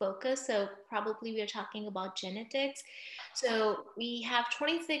genetic focus. So probably we are talking about genetics. So we have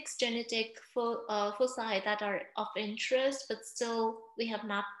 26 genetic foci that are of interest, but still we have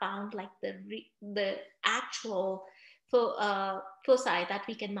not found like the actual foci that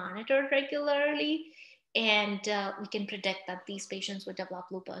we can monitor regularly. And we can predict that these patients would develop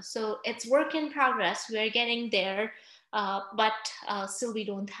lupus. So it's work in progress. We're getting there, but still we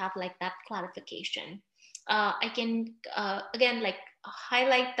don't have like that clarification. I can again like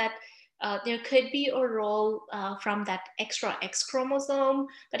highlight that there could be a role from that extra X chromosome,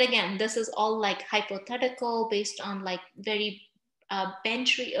 but again, this is all like hypothetical based on like very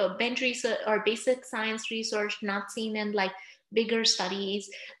bench research or basic science research, not seen in like bigger studies.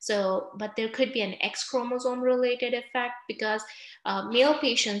 So, but there could be an X chromosome related effect because male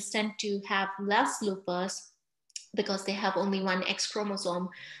patients tend to have less lupus because they have only one X chromosome.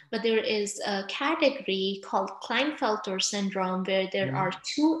 But there is a category called Klinefelter syndrome where there are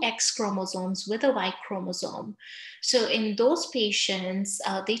two X chromosomes with a Y chromosome. So in those patients,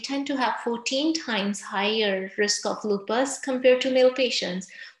 they tend to have 14 times higher risk of lupus compared to male patients.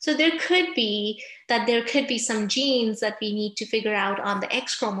 So there could be some genes that we need to figure out on the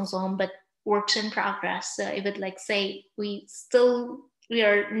X chromosome, but works in progress. So it would like say we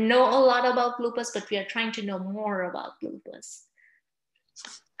know a lot about lupus, but we are trying to know more about lupus.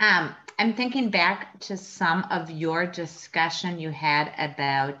 I'm thinking back to some of your discussion you had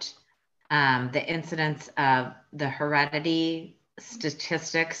about the incidence of the heredity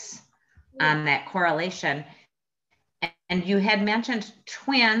statistics on that correlation. And you had mentioned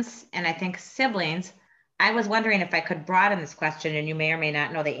twins and I think siblings. I was wondering if I could broaden this question, and you may or may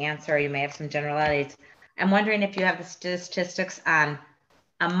not know the answer, or you may have some generalities. I'm wondering if you have the statistics on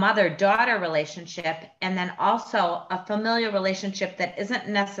a mother-daughter relationship, and then also a familial relationship that isn't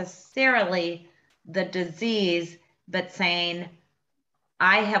necessarily the disease, but saying,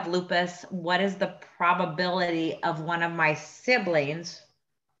 I have lupus, what is the probability of one of my siblings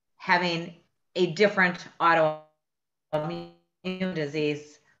having a different autoimmune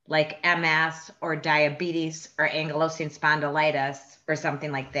disease like MS or diabetes or ankylosing spondylitis or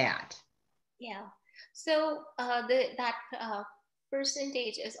something like that? Yeah. So that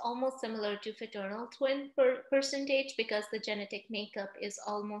percentage is almost similar to fraternal twin percentage because the genetic makeup is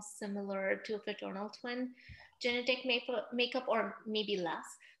almost similar to fraternal twin genetic makeup, or maybe less.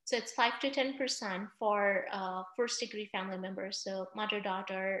 So it's 5 to 10% for first degree family members. So mother,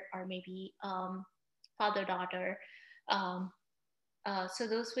 daughter, or maybe father, daughter. So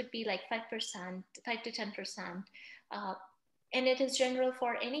those would be like 5%, 5 to 10%. And it is general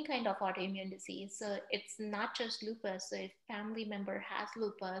for any kind of autoimmune disease. So it's not just lupus. So if family member has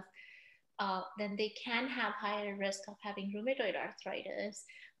lupus, then they can have higher risk of having rheumatoid arthritis,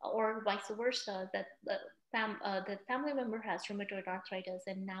 or vice versa, that the family member has rheumatoid arthritis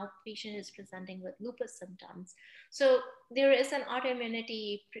and now patient is presenting with lupus symptoms. So there is an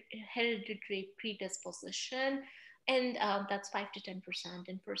autoimmunity hereditary predisposition, and that's 5 to 10%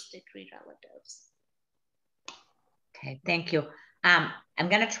 in first degree relatives. Okay, thank you. I'm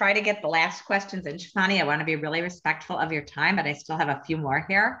going to try to get the last questions in, Shivani. I want to be really respectful of your time, but I still have a few more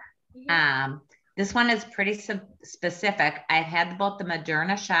here. This one is pretty specific. I've had both the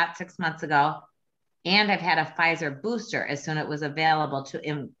Moderna shot 6 months ago, and I've had a Pfizer booster as soon as it was available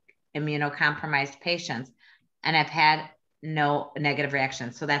to immunocompromised patients, and I've had no negative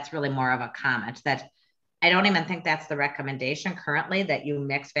reactions. So that's really more of a comment that I don't even think that's the recommendation currently, that you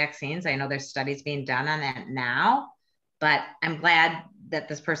mix vaccines. I know there's studies being done on that now, but I'm glad that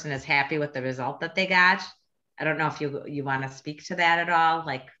this person is happy with the result that they got. I don't know if you want to speak to that at all,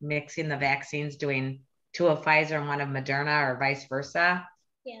 like mixing the vaccines, doing 2 of Pfizer and 1 of Moderna, or vice versa.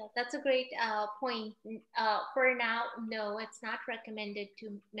 Yeah, that's a great point. For now, no, it's not recommended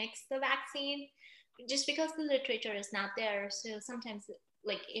to mix the vaccine just because the literature is not there. So sometimes,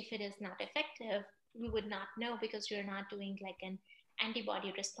 like if it is not effective, we would not know because you're not doing like an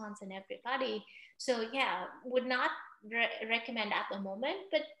antibody response in everybody. So yeah, would not recommend at the moment,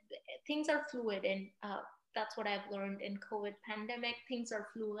 but things are fluid, and that's what I've learned in COVID pandemic. Things are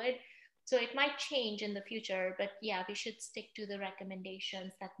fluid. So it might change in the future, but yeah, we should stick to the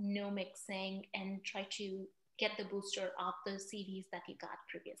recommendations that no mixing and try to get the booster of the CVs that you got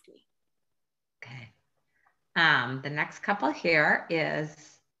previously. Okay. The next couple here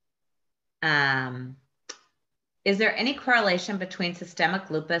is there any correlation between systemic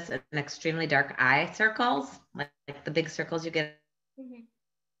lupus and extremely dark eye circles, like the big circles you get in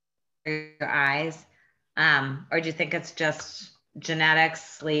your eyes? Or do you think it's just genetics,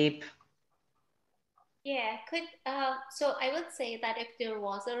 sleep? Yeah, could so I would say that if there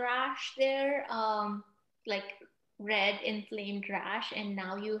was a rash there, like red inflamed rash, and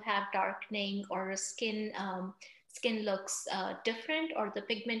now you have darkening or skin looks different, or the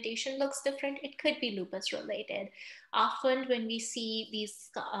pigmentation looks different, it could be lupus related. Often when we see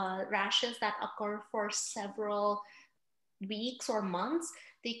these rashes that occur for several weeks or months,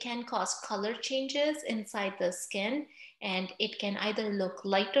 they can cause color changes inside the skin, and it can either look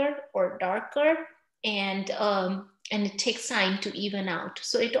lighter or darker, and it takes time to even out.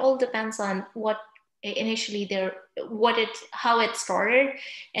 So it all depends on what initially there, how it started,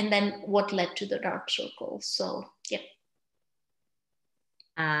 and then what led to the dark circles. So yeah.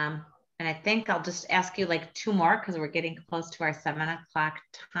 And I think I'll just ask you like two more because we're getting close to our 7 o'clock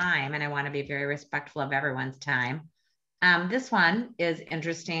time, and I want to be very respectful of everyone's time. This one is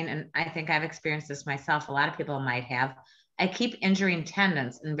interesting, and I think I've experienced this myself. A lot of people might have. I keep injuring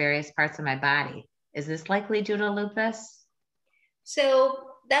tendons in various parts of my body. Is this likely due to lupus? So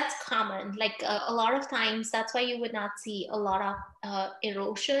that's common. Like a lot of times, that's why you would not see a lot of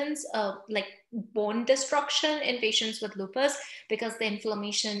erosions, like bone destruction in patients with lupus, because the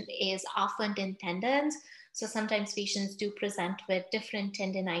inflammation is often in tendons. So sometimes patients do present with different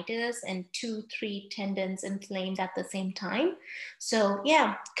tendinitis and 2-3 tendons inflamed at the same time. So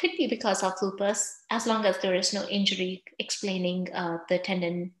yeah, could be because of lupus, as long as there is no injury explaining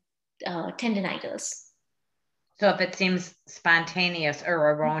the tendinitis. So if it seems spontaneous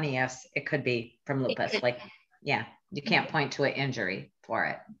or erroneous, it could be from lupus. Like, yeah, you can't point to an injury for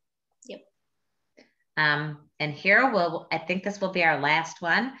it. Yep. And here I think this will be our last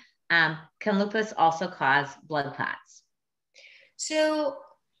one. Can lupus also cause blood clots? So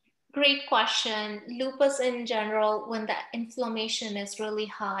great question. Lupus in general, when the inflammation is really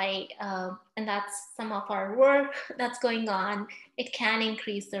high, and that's some of our work that's going on, it can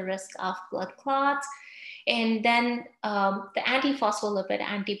increase the risk of blood clots. And then the antiphospholipid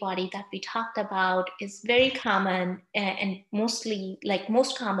antibody that we talked about is very common, and mostly, like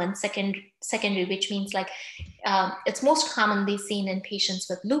most common secondary, which means like it's most commonly seen in patients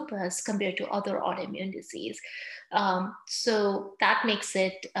with lupus compared to other autoimmune disease. So that makes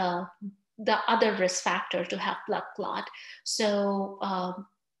it the other risk factor to have blood clot. So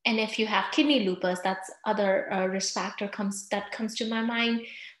and if you have kidney lupus, that's other risk factor comes to my mind.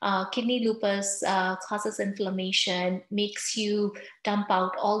 Kidney lupus causes inflammation, makes you dump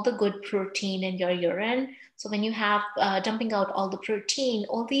out all the good protein in your urine. So when you have dumping out all the protein,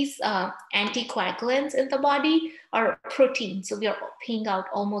 all these anticoagulants in the body are protein. So we are paying out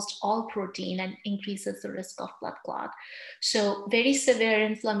almost all protein, and increases the risk of blood clot. So very severe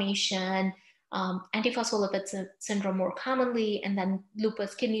inflammation, antiphospholipid syndrome more commonly, and then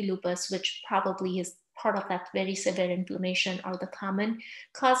lupus, kidney lupus, which probably is part of that very severe inflammation, are the common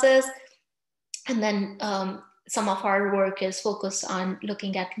causes. And then some of our work is focused on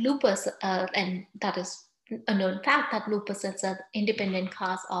looking at lupus, and that is a known fact that lupus is an independent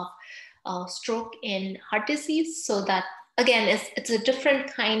cause of stroke in heart disease. So that, again, it's a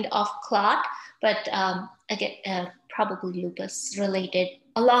different kind of clot, but again, probably lupus related,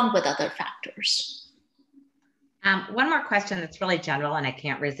 along with other factors. One more question that's really general, and I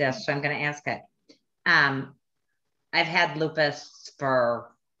can't resist, so I'm going to ask it. I've had lupus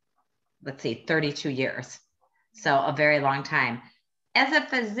for, let's see, 32 years, so a very long time. As a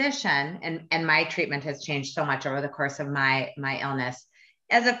physician, and my treatment has changed so much over the course of my illness.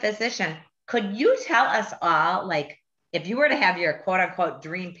 As a physician, could you tell us all, like, if you were to have your quote unquote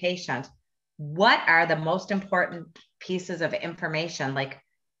dream patient, what are the most important pieces of information, like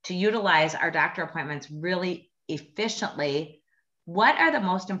to utilize our doctor appointments really efficiently? What are the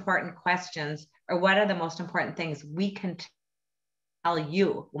most important questions, or what are the most important things we can tell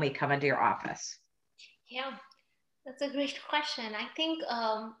you when we come into your office? Yeah, that's a great question. I think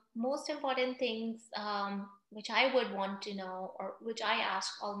most important things which I would want to know, or which I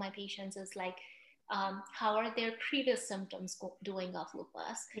ask all my patients, is like, how are their previous symptoms doing of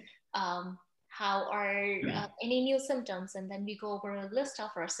lupus? How are any new symptoms? And then we go over a list of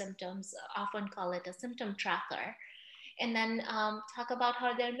our symptoms, often call it a symptom tracker. And then talk about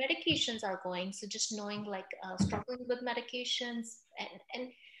how their medications are going. So just knowing, like, struggling with medications, and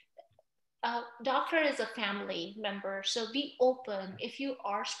doctor is a family member, so be open. If you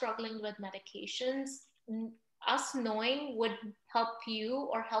are struggling with medications, us knowing would help you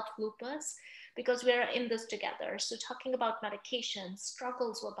or help Lupus, because we're in this together. So talking about medication,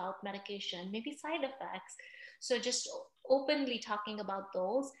 struggles about medication, maybe side effects. So just openly talking about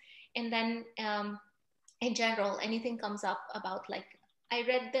those. And then in general, anything comes up about like, I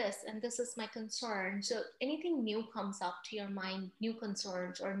read this and this is my concern. So anything new comes up to your mind, new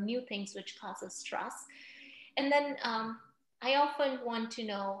concerns or new things which causes stress. And then I often want to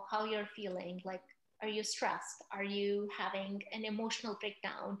know how you're feeling. Like, are you stressed? Are you having an emotional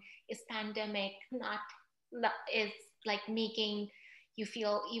breakdown? Is pandemic not is like making you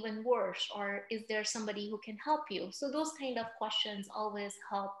feel even worse, or is there somebody who can help you? So those kind of questions always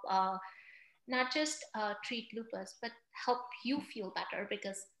help not just treat lupus, but help you feel better,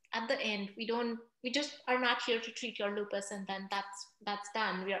 because at the end we just are not here to treat your lupus and then that's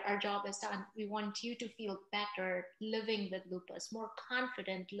done. Our job is done. We want you to feel better living with lupus, more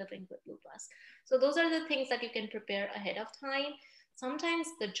confident living with lupus. So those are the things that you can prepare ahead of time. Sometimes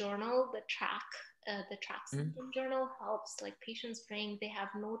the journal, the track symptom journal helps. Like patients bring, they have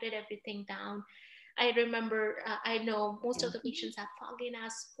noted everything down. I remember, I know most of the patients have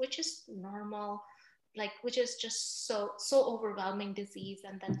fogginess, which is normal, like, which is just so overwhelming disease.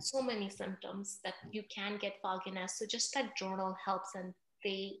 And then so many symptoms that you can get fogginess. So just that journal helps, and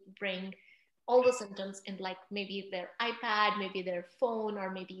they bring all the symptoms in, like maybe their iPad, maybe their phone,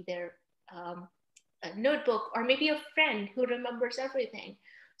 or maybe their a notebook, or maybe a friend who remembers everything.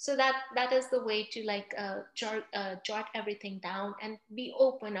 So that is the way to like jot everything down and be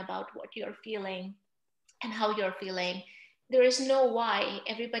open about what you're feeling and how you're feeling. There is no why.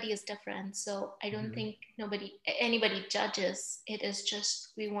 Everybody is different. So I don't think anybody judges. It is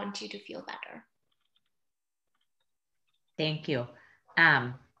just, we want you to feel better. Thank you.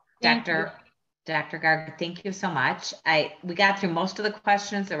 Dr. Garg, thank you so much. We got through most of the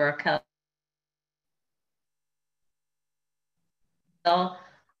questions. There were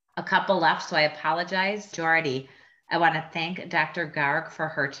a couple left, so I apologize. Majority. I want to thank Dr. Garg for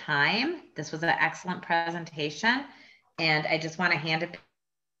her time. This was an excellent presentation. And I just want to hand it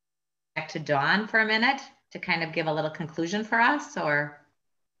back to Dawn for a minute to kind of give a little conclusion for us, or?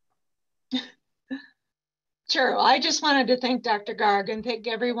 Sure. I just wanted to thank Dr. Garg and thank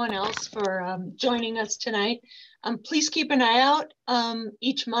everyone else for joining us tonight. Please keep an eye out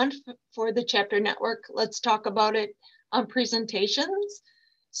each month for the Chapter Network Let's Talk About It presentations.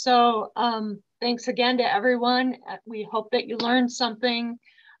 So thanks again to everyone. We hope that you learned something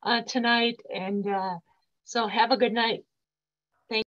tonight, and so have a good night.